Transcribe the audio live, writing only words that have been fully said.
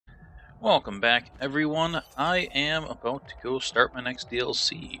Welcome back, everyone. I am about to go start my next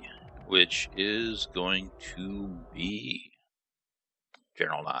DLC, which is going to be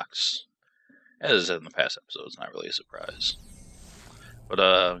General Knoxx. As I said in the past episodes, not really a surprise. But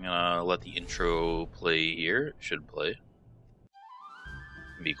I'm gonna let the intro play here. It should play.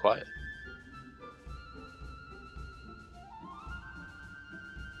 And be quiet.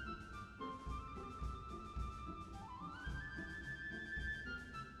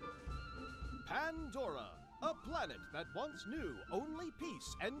 Pandora, a planet that once knew only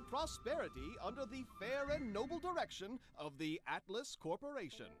peace and prosperity under the fair and noble direction of the Atlas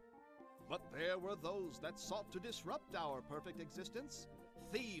Corporation. But there were those that sought to disrupt our perfect existence.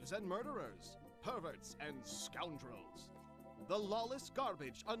 Thieves and murderers, perverts and scoundrels. The lawless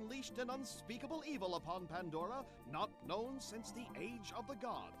garbage unleashed an unspeakable evil upon Pandora, not known since the age of the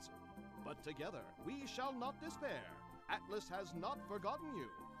gods. But together we shall not despair. Atlas has not forgotten you.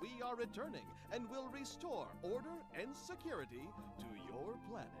 We are returning and will restore order and security to your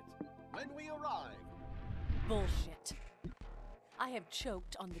planet. When we arrive... Bullshit. I have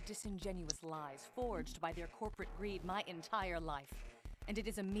choked on the disingenuous lies forged by their corporate greed my entire life, and it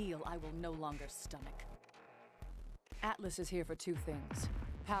is a meal I will no longer stomach. Atlas is here for two things,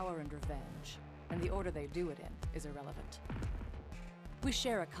 power and revenge, and the order they do it in is irrelevant. We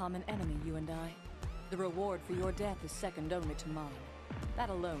share a common enemy, you and I. The reward for your death is second only to mine. That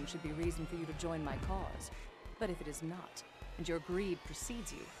alone should be reason for you to join my cause. But if it is not, and your greed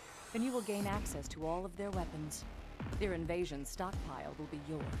precedes you, then you will gain access to all of their weapons. Their invasion stockpile will be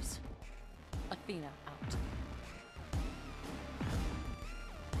yours. Athena out.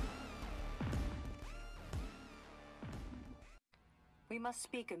 We must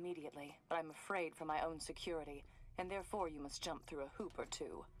speak immediately, but I'm afraid for my own security, and therefore you must jump through a hoop or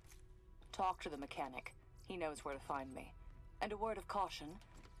two. Talk to the mechanic. He knows where to find me. And a word of caution,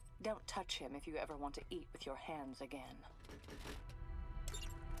 don't touch him if you ever want to eat with your hands again.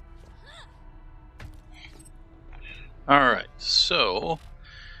 Alright, so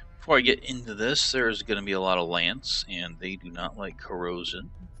before I get into this, there's going to be a lot of lance, and they do not like corrosion.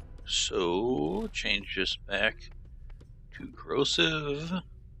 So, change this back to corrosive.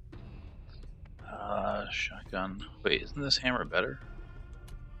 Shotgun. Wait, isn't this hammer better?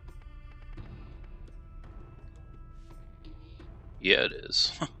 Yeah, it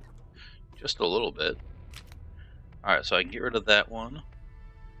is. Just a little bit. Alright, so I can get rid of that one.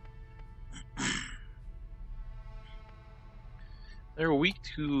 They're weak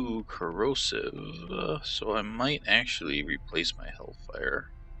to corrosive, so I might actually replace my Hellfire.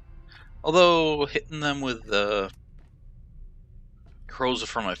 Although, hitting them with the corrosive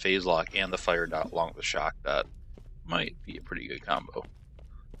from my phase lock and the fire dot along with the shock dot might be a pretty good combo.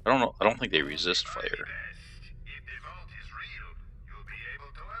 I don't know. I don't think they resist fire.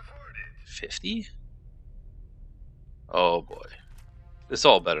 50? Oh boy. This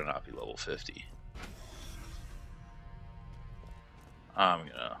all better not be level 50. I'm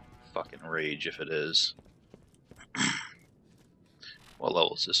gonna fucking rage if it is. What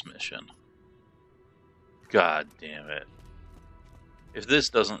level is this mission? God damn it. If this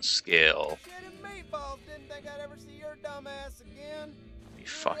doesn't scale... Be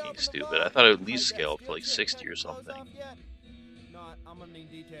fucking stupid. I thought it would at least scale up to like 60 or something. I'm gonna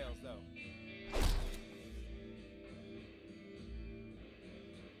need details though.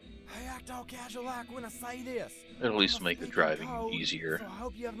 Hey, act all casual like when I say this. It'll at least make the driving easier. So I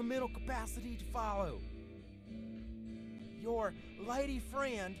hope you have the mental capacity to follow. Your lady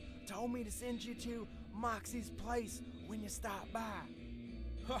friend told me to send you to Moxie's place when you stop by.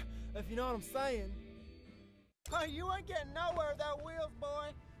 If you know what I'm saying. Hey, you ain't getting nowhere without wheels, boy.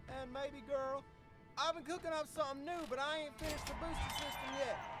 And maybe girl. I've been cooking up something new, but I ain't finished the booster system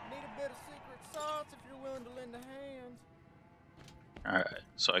yet. Need a bit of secret sauce if you're willing to lend a hand. Alright,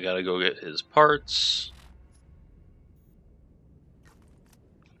 so I gotta go get his parts.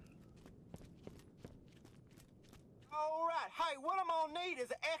 Alright, hey, what I'm gonna need is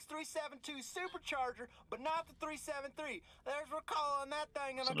an X372 supercharger, but not the 373. There's recall on that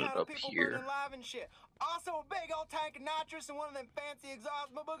thing and the kind of people burning live and shit. Also a big old tank of nitrous and one of them fancy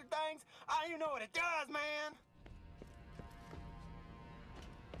exhaust booger things. I don't even know what it does, man.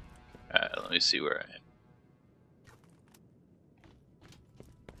 Alright, let me see where I am.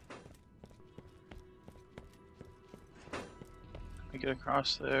 Let me get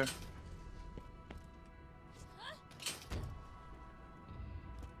across there.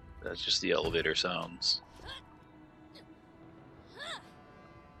 That's just the elevator sounds.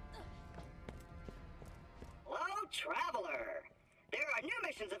 Hello, traveler. There are new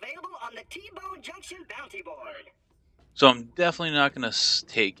missions available on the T-Bone Junction Bounty Board. So I'm definitely not going to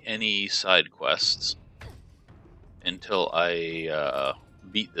take any side quests until I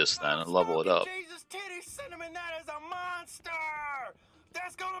beat this then and level it up. Jesus titty cinnamon, that is a monster!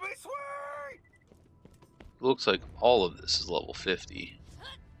 That's gonna be sweet! It looks like all of this is level 50,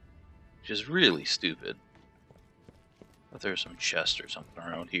 which is really stupid. I thought there's some chest or something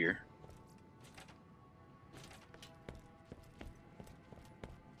around here.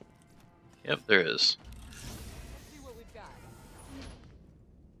 Yep, there is.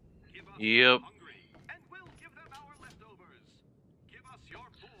 Yep.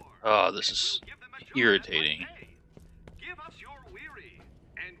 Oh, this is irritating. Give us your weary,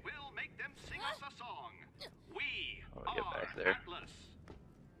 and we'll make them sing us a song. We get back there. Atlas.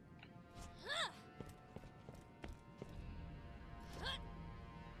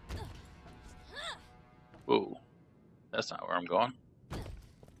 Whoa, that's not where I'm going.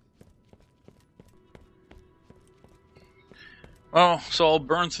 Well, so I'll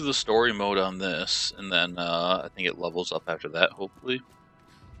burn through the story mode on this, and then I think it levels up after that, hopefully.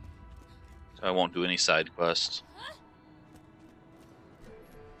 So I won't do any side quests.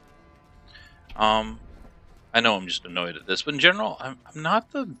 I know I'm just annoyed at this, but in general, I'm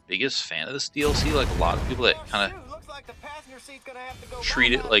not the biggest fan of this DLC. Like a lot of people that kind of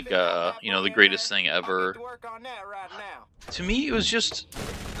treat it like you know, the greatest thing ever. To me, it was just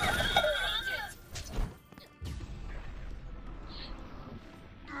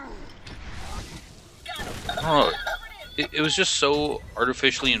I don't know. It was just so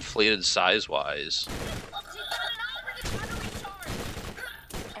artificially inflated size-wise.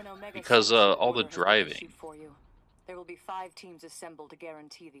 Because all the driving. There will be 5 teams assembled to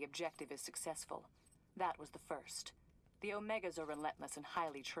guarantee the objective is successful. That was the first. The Omegas are relentless and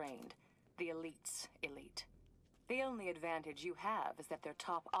highly trained. The elites, elite. The only advantage you have is that their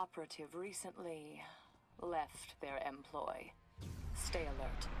top operative recently left their employ. Stay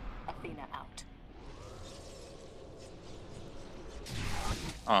alert. Athena out.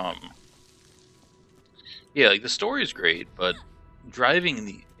 Yeah, like the story is great, but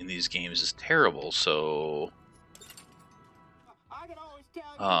driving in these games is terrible. So,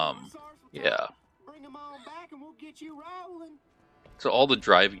 yeah. So all the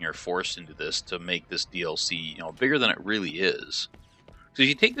driving you're forced into this to make this DLC, you know, bigger than it really is. So if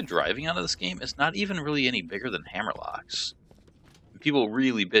you take the driving out of this game, it's not even really any bigger than Hammerlocks. People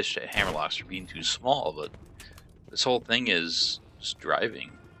really bitch at Hammerlocks for being too small, but this whole thing is just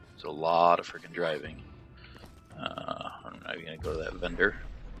driving. It's a lot of freaking driving. I'm not even gonna go to that vendor.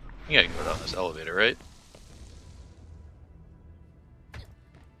 I think I can go down this elevator, right?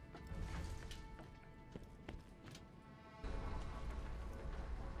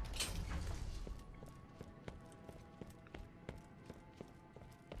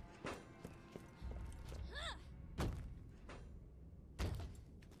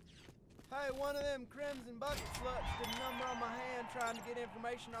 Hey, one of them crimson bucket sluts did a number on my hand trying to get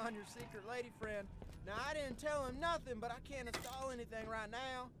information on your secret lady friend. Now, I didn't tell him nothing, but I can't install anything right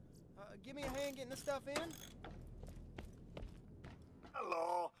now. Give me a hand getting the stuff in.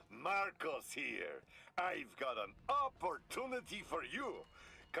 Hello, Marcos here. I've got an opportunity for you.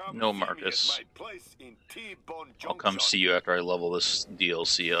 Come No, see Marcus. me at my place in T-Bone Junction. I'll come see you after I level this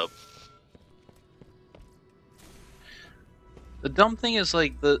DLC up. The dumb thing is,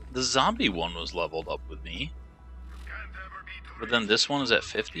 like, the zombie one was leveled up with me. But then this one is at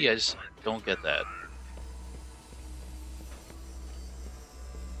 50? I just don't get that.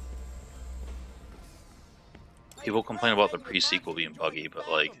 People complain about the pre-sequel being buggy, but,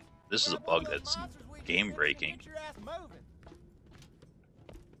 like, this is a bug that's game-breaking.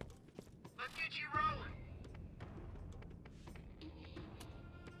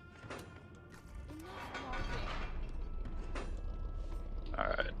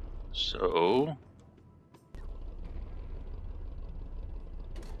 Alright, so...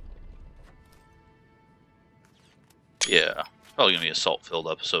 yeah, probably gonna be a salt-filled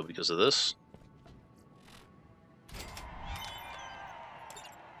episode because of this.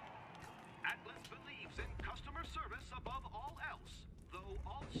 Atlas believes in customer service above all else, though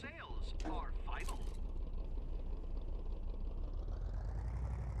all sales are final.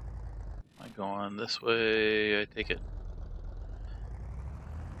 Am I going this way? I take it.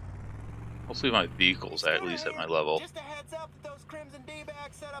 Hopefully my vehicle's at least at my level. Just a heads up that those Crimson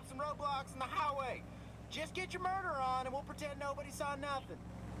D-bags set up some roadblocks in the highway. Just get your murder on and we'll pretend nobody saw nothing.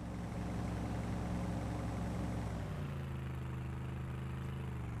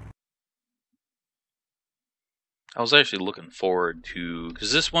 I was actually looking forward to...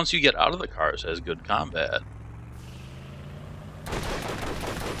 because this, once you get out of the cars, has good combat.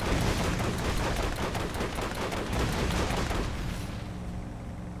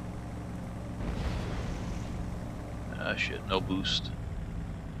 Ah, shit, no boost.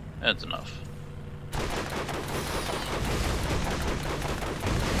 That's enough.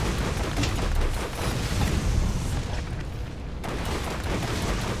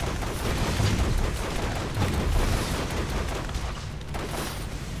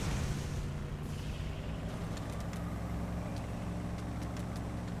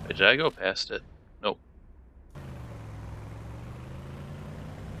 Did I go past it? Nope.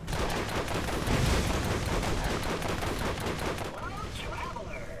 Hello,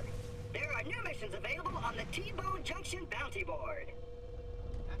 traveler. There are new missions available on the T-Bone Junction Bounty Board.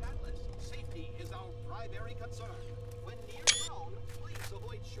 At Atlas, safety is our primary concern. When near town, please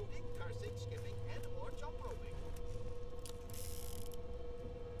avoid shooting, cursing, skipping, and or jump roping.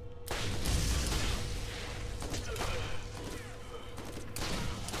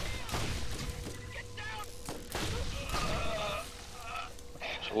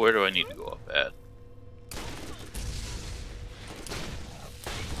 So where do I need to go up at?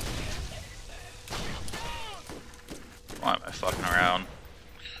 Why am I fucking around?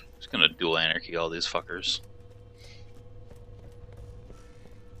 Just gonna dual anarchy all these fuckers.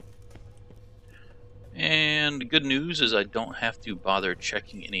 And the good news is I don't have to bother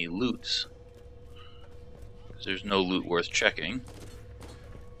checking any loot. Because there's no loot worth checking.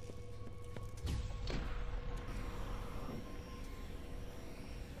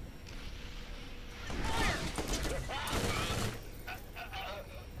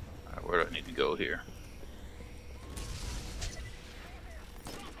 Alright, where do I need to go here?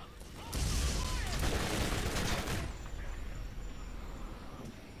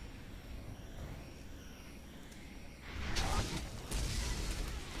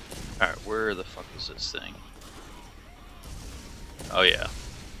 Alright, where the fuck is this thing? Oh yeah.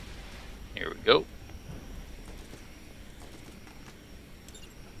 Here we go.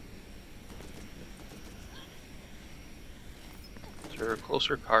 Is there a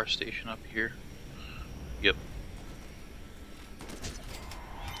closer car station up here? Yep.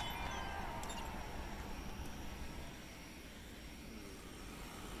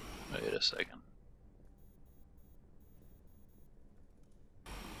 Wait a second.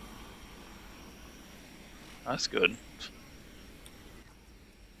 That's good.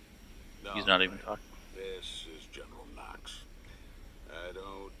 No, He's not even talking. This is General Knoxx. I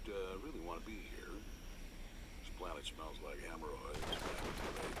don't really want to be here. This planet smells like hemorrhoids.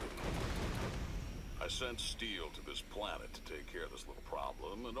 I sent Steel to this planet to take care of this little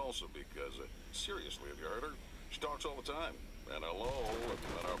problem, and also because, seriously, have you heard her? She talks all the time. And hello, have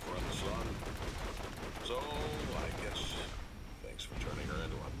you met our friend the Sun? So, I guess, thanks for turning her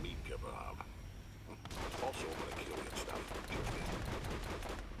into a meat kebab. Also, I'm gonna kill you and stuff.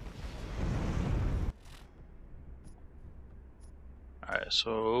 Alright,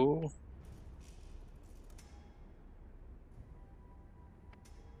 so...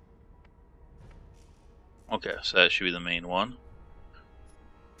 Okay, so that should be the main one.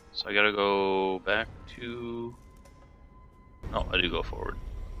 So I gotta go back to... No, I do go forward.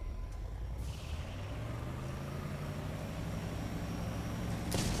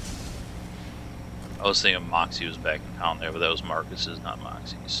 I was thinking Moxie was back in town there, but that was Marcus's, not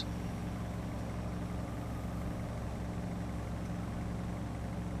Moxie's.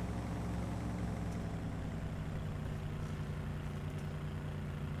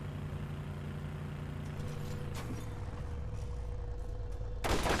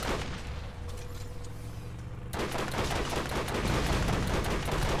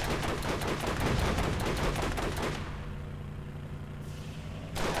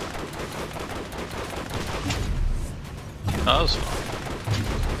 That was fun.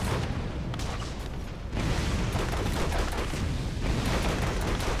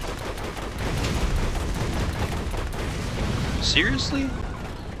 Seriously?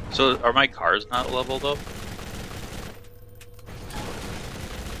 So are my cars not leveled up?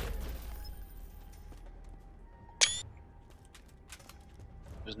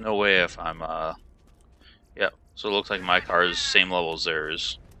 There's no way if I'm yeah, so it looks like my car is same level as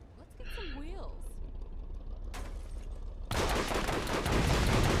theirs. Let's get some wheels.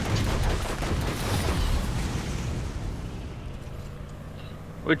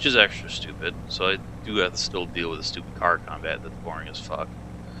 Which is extra stupid, so I do have to still deal with the stupid car combat that's boring as fuck.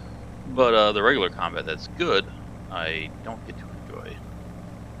 But the regular combat that's good, I don't get to enjoy.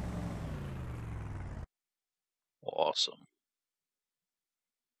 Awesome.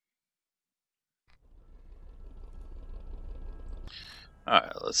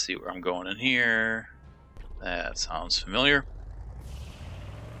 Alright, let's see where I'm going in here. That sounds familiar.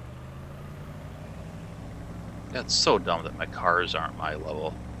 That's so dumb that my cars aren't my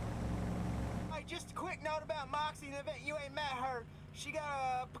level. Hey, just a quick note about Moxie in the event you ain't met her. She got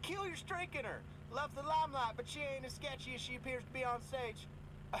a peculiar streak in her. Loves the limelight, but she ain't as sketchy as she appears to be on stage.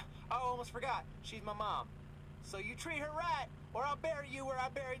 I almost forgot. She's my mom. So you treat her right, or I'll bury you where I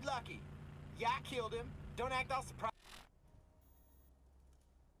buried Lucky. Yeah, I killed him. Don't act all surprised.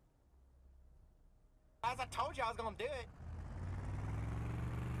 As I told you I was gonna do it.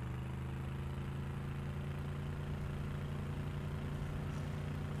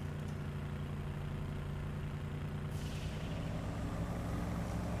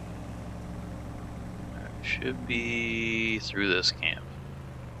 Should be through this camp.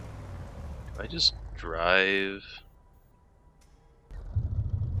 Do I just drive?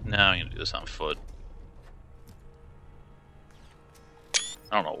 No, I'm gonna do this on foot.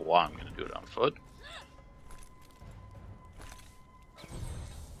 I don't know why I'm gonna do it on foot.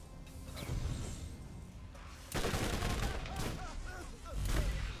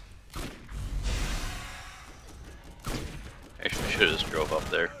 Actually, I should have just drove up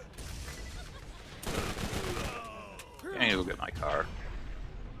there. I need to go get my car.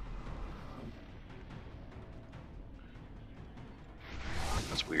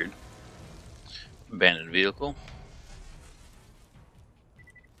 That's weird. Abandoned vehicle.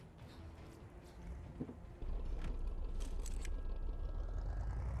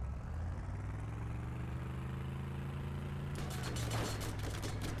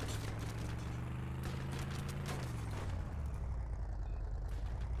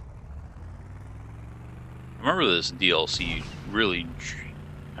 I remember this DLC really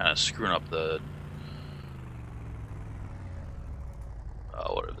kind of screwing up the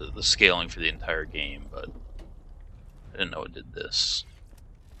the scaling for the entire game, but I didn't know it did this.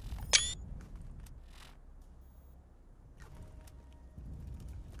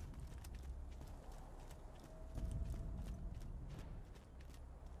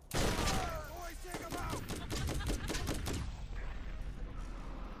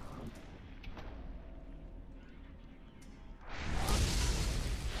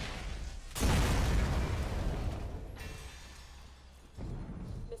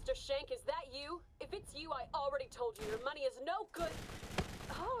 Mr. Shank, is that you? If it's you, I already told you your money is no good.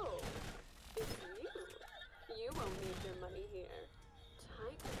 Oh, it's you. You won't need your money here.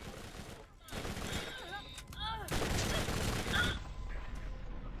 Tiger.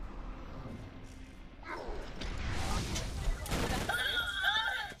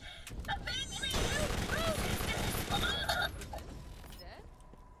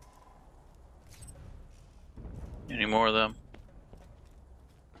 Any more of them?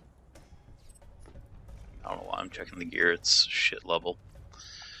 I don't know why I'm checking the gear, it's shit level.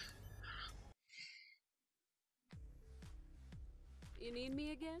 You need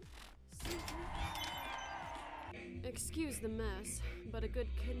me again? Excuse the mess, but a good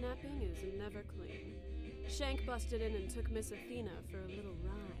kidnapping is never clean. Shank busted in and took Miss Athena for a little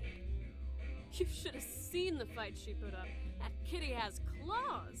ride. You should have seen the fight she put up. That kitty has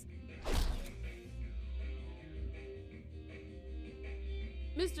claws.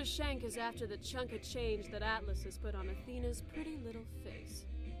 Mr. Shank is after the chunk of change that Atlas has put on Athena's pretty little face.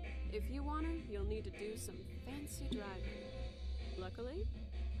 If you want her, you'll need to do some fancy driving. Luckily,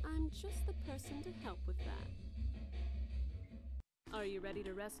 I'm just the person to help with that. Are you ready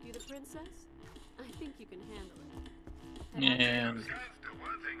to rescue the princess? I think you can handle it. And You're looking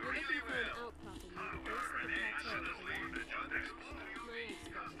for an outcropping near the base of the plateau with the land.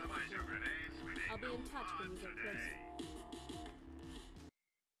 My expert. I'll be in touch when we get closer.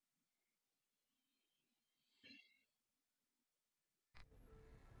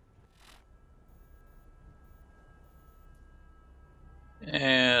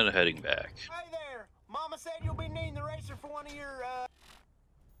 And heading back. Hey there! Mama said you'll be needing the racer for one of your,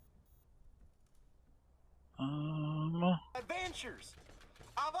 adventures.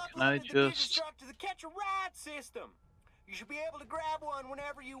 I've uploaded the Digistruct to the Catch a Ride system. You should be able to grab one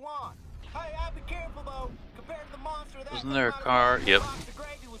whenever you want. Hey, I'd be careful though. Compared to the monster that Wasn't there a car? Yep.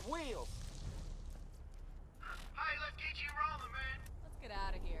 gravy with wheels. Hey, let's get you rolling, man. Let's get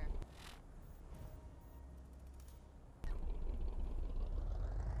out of here.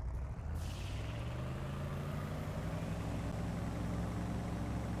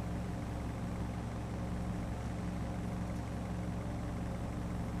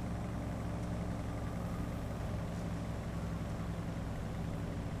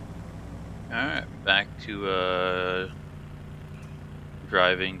 Alright, back to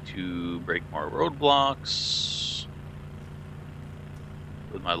driving to break more roadblocks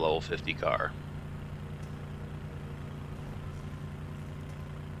with my level 50 car.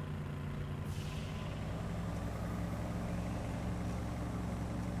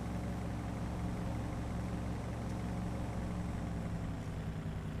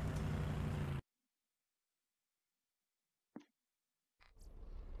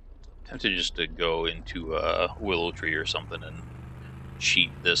 Tempted just to go into a willow tree or something and cheat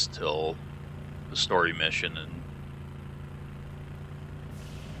this till the story mission and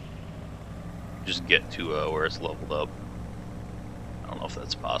just get to where it's leveled up. I don't know if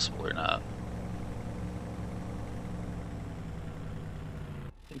that's possible or not.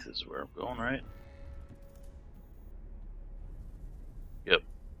 I think this is where I'm going, right? Yep.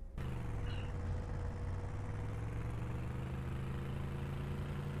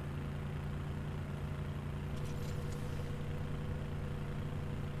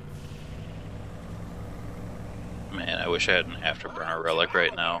 Man, I wish I had an afterburner relic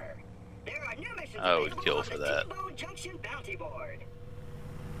right now. I would kill for that.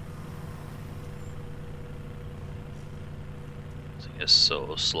 This thing is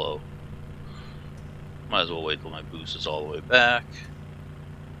so slow. Might as well wait till my boost is all the way back.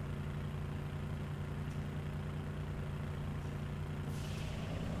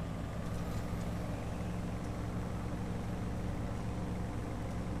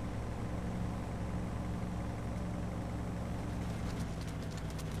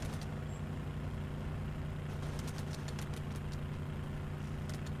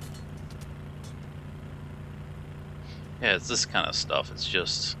 Yeah, it's this kind of stuff. It's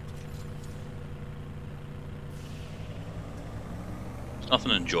just... there's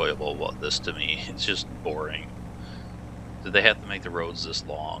nothing enjoyable about this to me. It's just boring. Did they have to make the roads this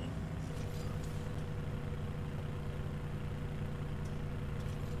long?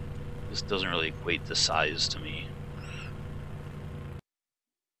 This doesn't really equate to size to me.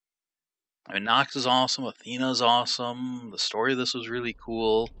 I mean, Knoxx is awesome, Athena's awesome, the story of this was really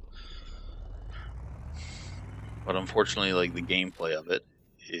cool. But unfortunately, like, the gameplay of it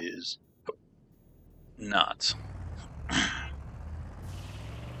is not.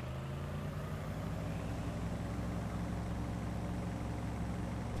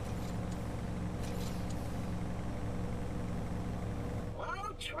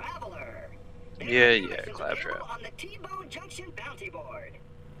 Hello, traveler. Yeah, Claptrap. On the T-Bone Junction bounty board.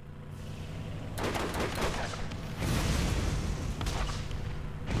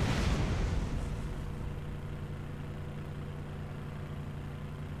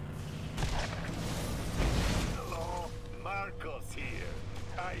 Hello, Marcos here.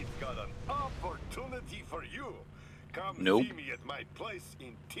 I've got an opportunity for you. Come Nope. see me at my place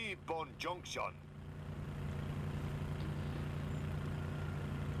in T-Bone Junction.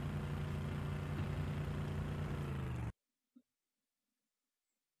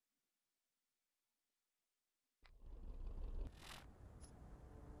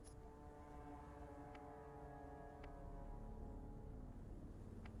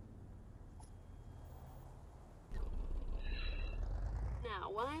 Now,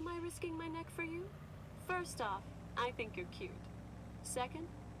 why am I risking my neck for you? First off, I think you're cute. Second,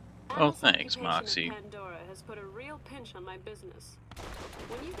 Oh, Atlas thanks, occupation Moxie. of Pandora has put a real pinch on my business.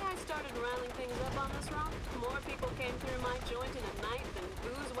 When you guys started riling things up on this rock, more people came through my joint in a night than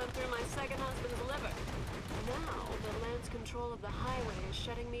booze went through my second husband's liver. Now, the land's control of the highway is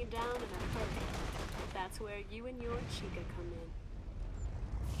shutting me down in a hurry. That's where you and your chica come in.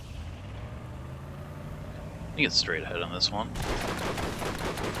 I think it's straight ahead on this one.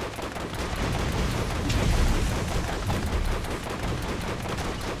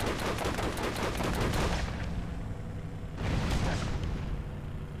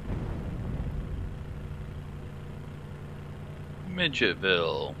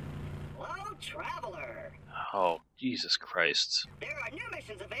 Midgetville. Hello, traveler. Oh, Jesus Christ. There are new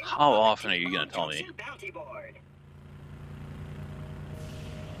missions available. How on the often are you T-Bone gonna tell me? Junction bounty board.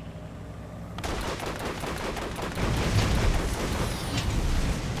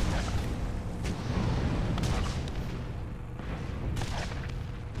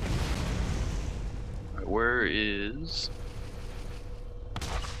 Alright, where is...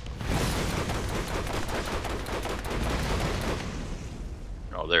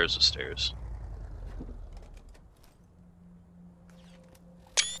 oh, there's the stairs.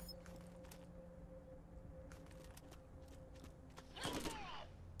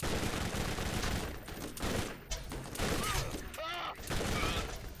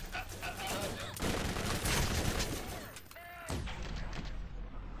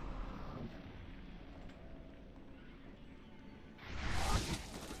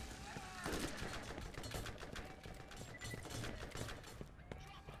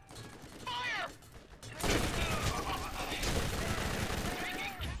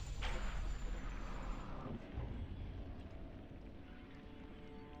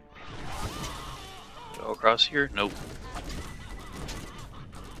 Go across here? Nope.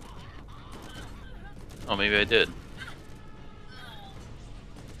 Oh, maybe I did.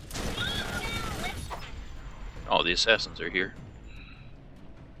 Oh, the assassins are here.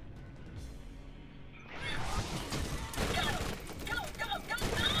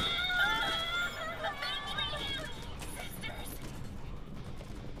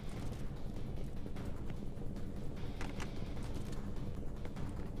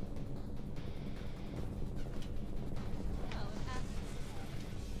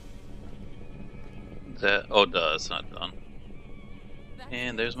 That, oh duh, it's not done.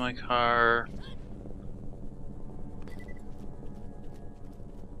 And there's my car.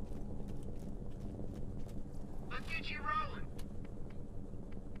 Let's get you rolling.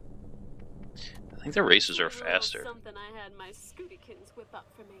 I think the races are Here's a little faster. Something I had my Scootykins whip up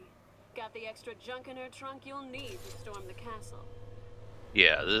for me. Got the extra junk in her trunk you'll need to storm the castle.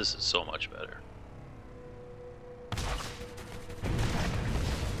 Yeah, this is so much better.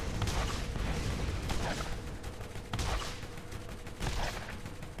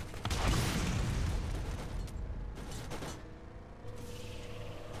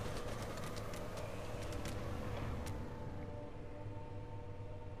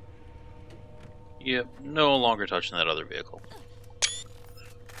 Yep, no longer touching that other vehicle.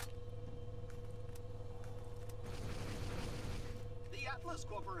 The Atlas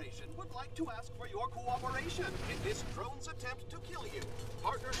Corporation would like to ask for your cooperation in this drone's attempt to kill you.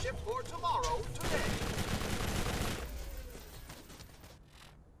 Partnership for tomorrow, today.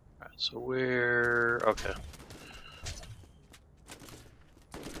 Alright, so where... okay.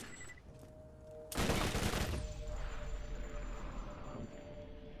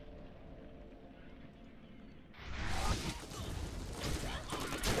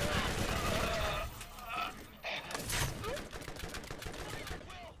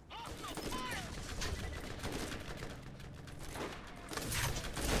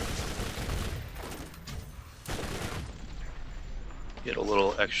 Get a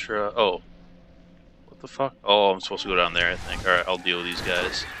little extra... oh. What the fuck? Oh, I'm supposed to go down there, I think. Alright, I'll deal with these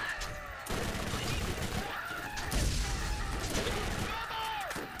guys.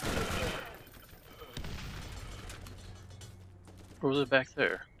 Or was it back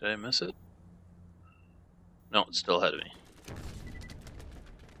there? Did I miss it? No, it's still ahead of me.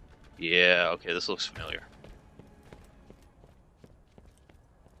 Yeah, okay, this looks familiar.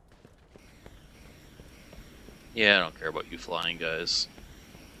 Yeah, I don't care about you flying guys.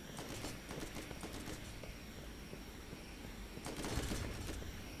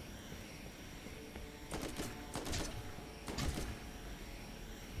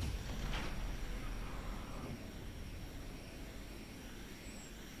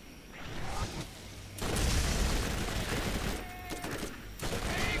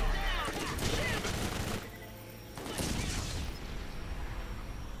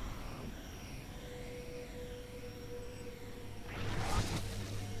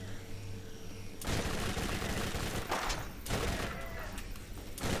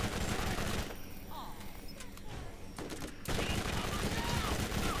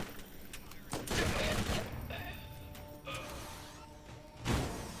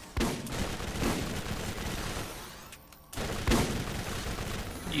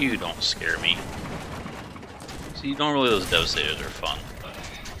 You don't scare me. See, normally those Devastators are fun.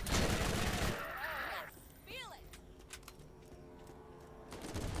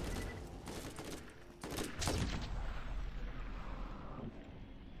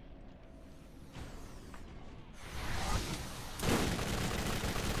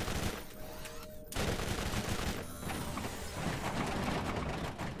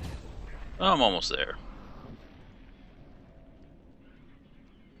 I'm almost there.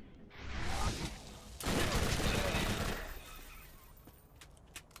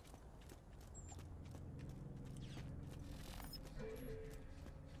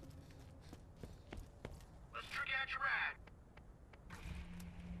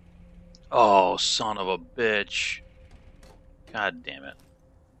 Oh, son of a bitch. God damn it.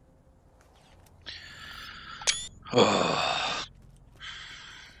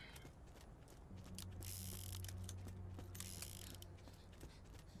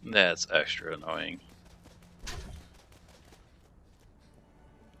 That's extra annoying.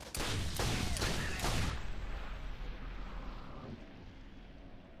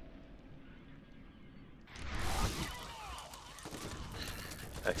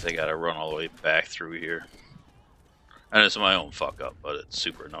 In fact, I gotta run all the way back through here. And it's my own fuck up, but it's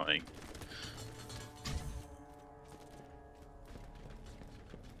super annoying.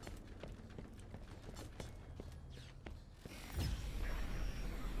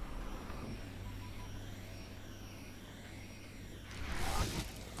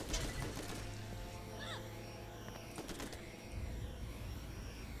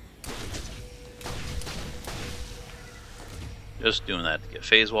 Just doing that to get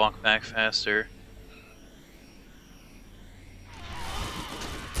phase walk back faster.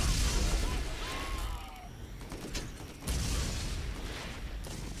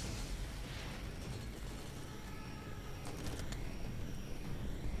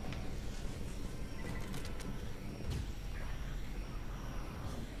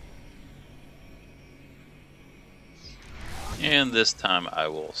 And this time I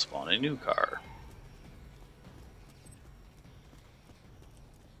will spawn a new car.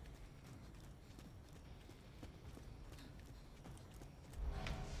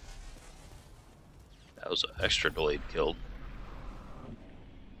 That was an extra delayed kill.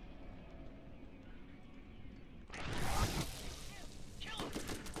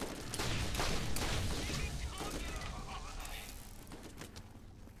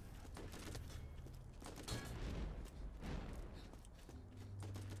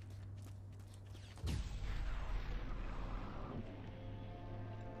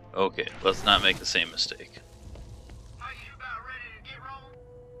 Okay, let's not make the same mistake. Are you about ready to get rolling?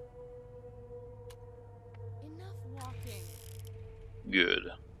 Enough walking.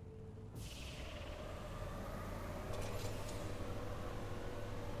 Good.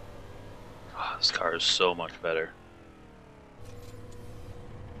 Oh, this car is so much better.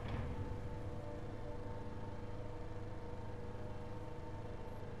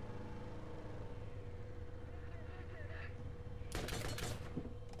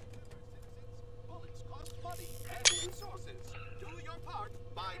 Bullets cost money and resources. Do your part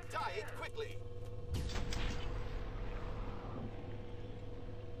by dying quickly.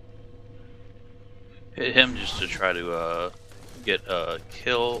 Hit him just to try to get a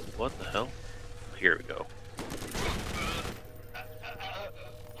kill. What the hell? Here we go.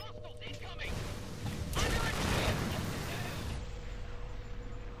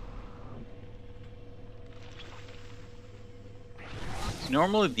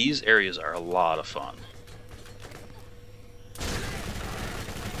 Normally these areas are a lot of fun.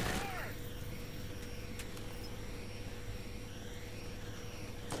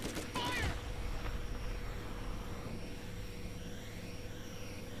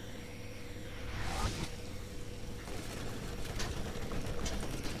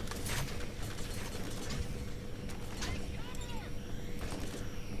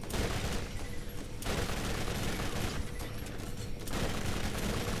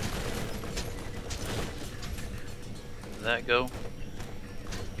 Did that go?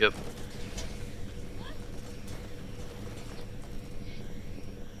 Yep.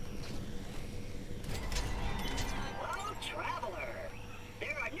 Hello, traveler.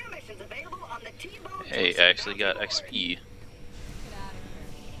 There are new missions available on the T-Bone. Hey, I actually got XP.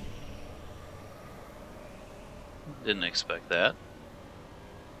 Didn't expect that.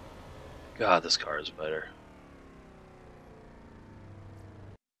 God, this car is better.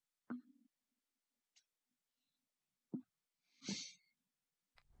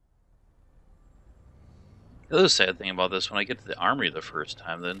 The other sad thing about this, when I get to the Armory the first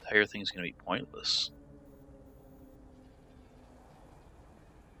time, the entire thing's going to be pointless.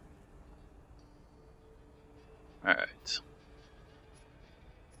 Alright.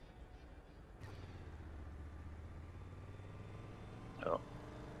 Oh.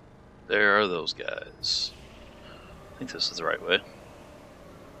 There are those guys. I think this is the right way.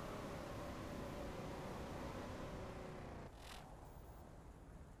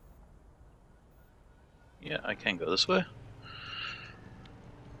 Yeah, I can go this way.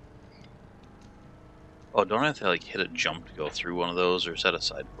 Oh, don't I have to like hit a jump to go through one of those, or is that a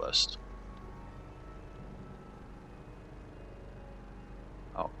side quest?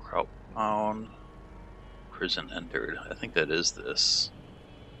 Oh, Kraut found. Prison entered. I think that is this.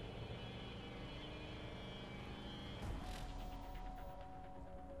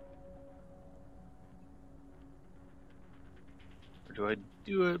 Or do I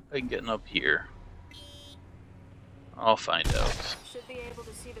do it by getting up here? I'll find out. Should be able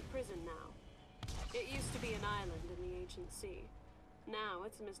to see the prison now. It used to be an island in the ancient sea. Now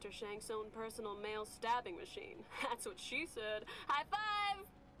it's Mr. Shank's own personal male stabbing machine. That's what she said. High five!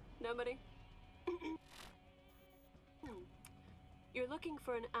 Nobody? You're looking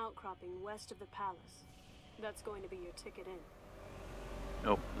for an outcropping west of the palace. That's going to be your ticket in.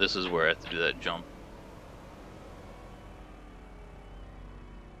 Nope, this is where I have to do that jump.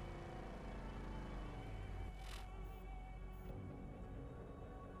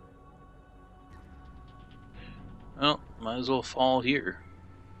 Well, might as well fall here.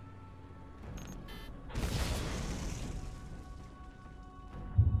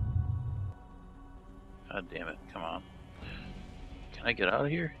 God damn it, come on. Can I get out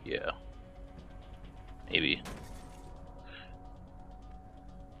of here? Yeah. Maybe.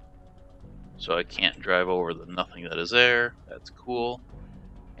 So I can't drive over the nothing that is there. That's cool.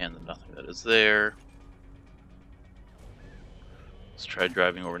 And the nothing that is there. Let's try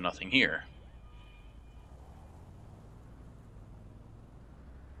driving over nothing here.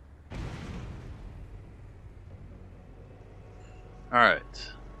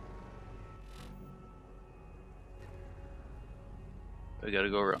 Alright. I gotta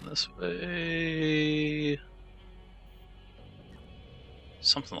go around this way.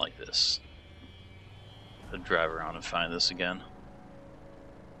 Something like this. I'll drive around and find this again.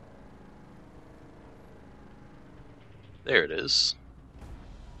 There it is.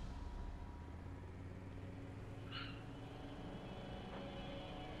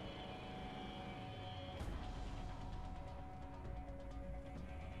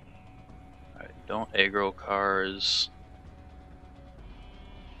 Alright, don't aggro cars.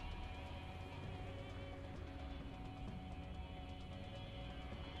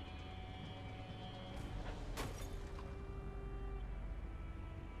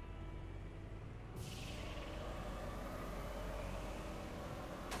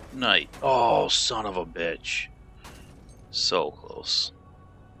 Night. Oh, son of a bitch. So close.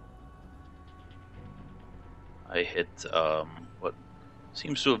 I hit, what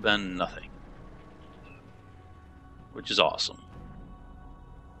seems to have been nothing. Which is awesome.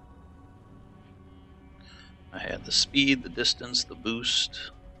 I had the speed, the distance, the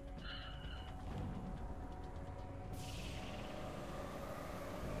boost.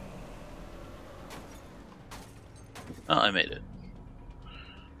 Oh, I made it.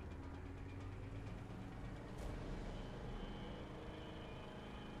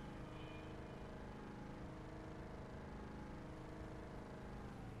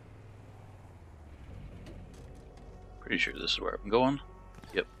 Pretty sure this is where I'm going.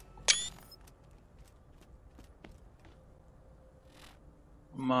 Yep.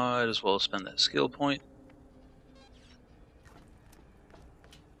 Might as well spend that skill point.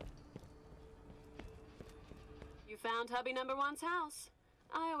 You found hubby number one's house.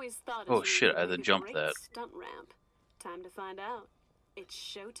 I always thought. Oh shit! I had to jump that. Stunt ramp. Time to find out. It's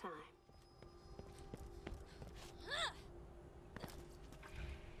showtime.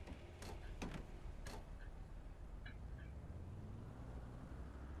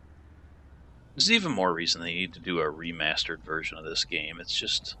 There's even more reason they need to do a remastered version of this game. It's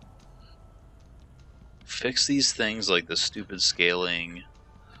just fix these things like the stupid scaling,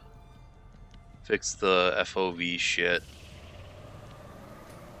 fix the FOV shit.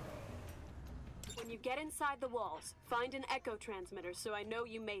 When you get inside the walls, find an echo transmitter so I know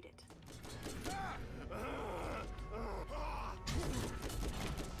you made it.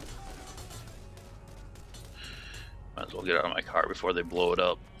 Might as well get out of my car before they blow it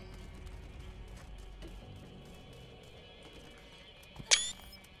up.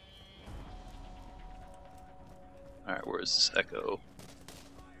 Alright, where's this echo?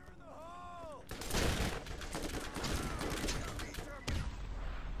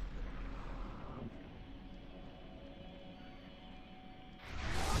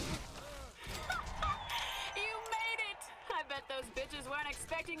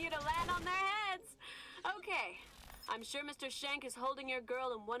 Expecting you to land on their heads. Okay, I'm sure Mr. Shank is holding your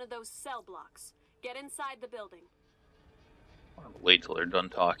girl in one of those cell blocks. Get inside the building. Wait till they're done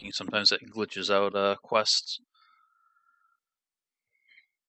talking. Sometimes that glitches out quests.